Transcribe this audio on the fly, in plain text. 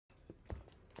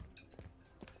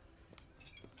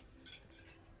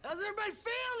How's everybody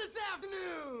feeling this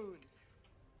afternoon?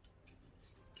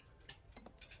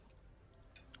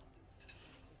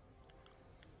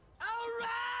 All right!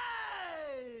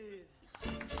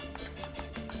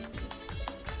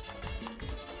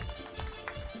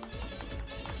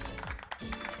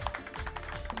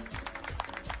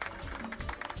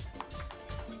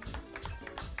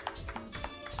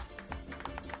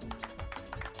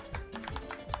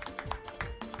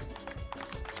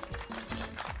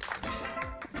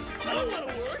 I don't want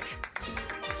to work.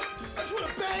 I just want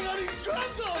to bang on these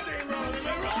drums all day long, am I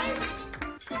right?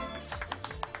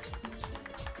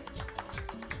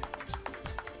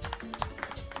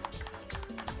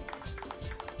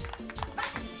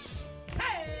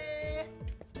 Hey!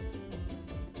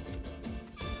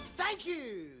 Thank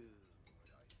you!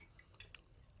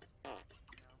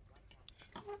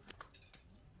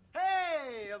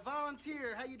 Hey, a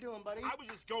volunteer. How you doing, buddy? I was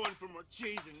just going for more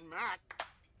cheese and mac.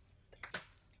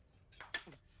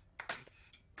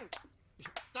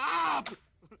 Stop!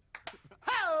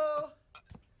 Hello!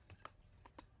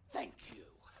 Thank you.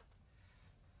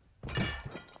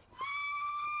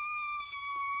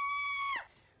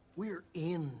 We're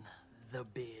in the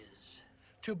biz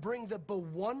to bring the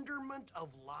bewilderment of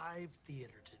live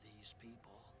theater to these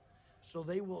people so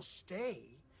they will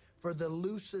stay for the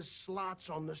loosest slots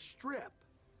on the strip,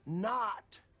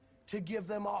 not to give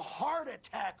them a heart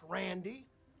attack, Randy.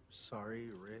 Sorry,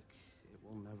 Rick. It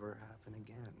will never happen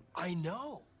again. I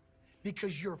know,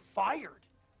 because you're fired.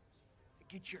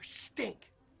 Get your stink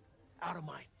out of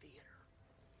my theater.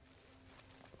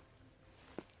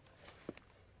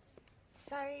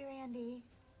 Sorry, Randy.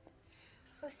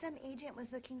 Oh, some agent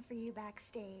was looking for you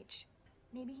backstage.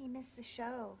 Maybe he missed the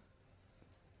show.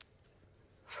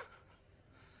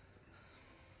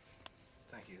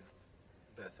 Thank you,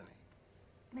 Bethany.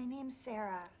 My name's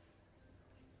Sarah.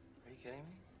 Are you kidding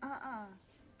me? Uh-uh.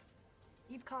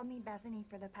 You've called me Bethany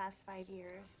for the past 5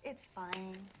 years. It's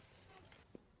fine.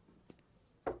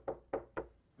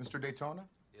 Mr. Daytona?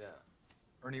 Yeah.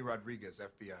 Ernie Rodriguez,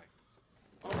 FBI.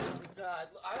 Oh, my God.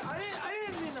 I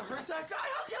didn't mean to hurt that guy.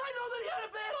 How can I know that he had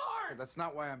a bad Hey, heart? that's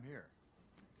not why I'm here.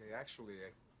 Okay, actually,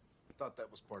 I thought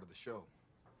that was part of the show.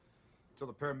 Until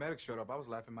the paramedics showed up, I was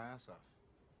laughing my ass off.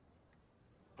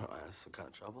 Oh, that's some kind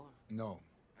of trouble? No,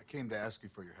 I came to ask you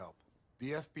for your help.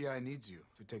 The FBI needs you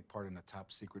to take part in a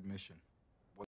top secret mission.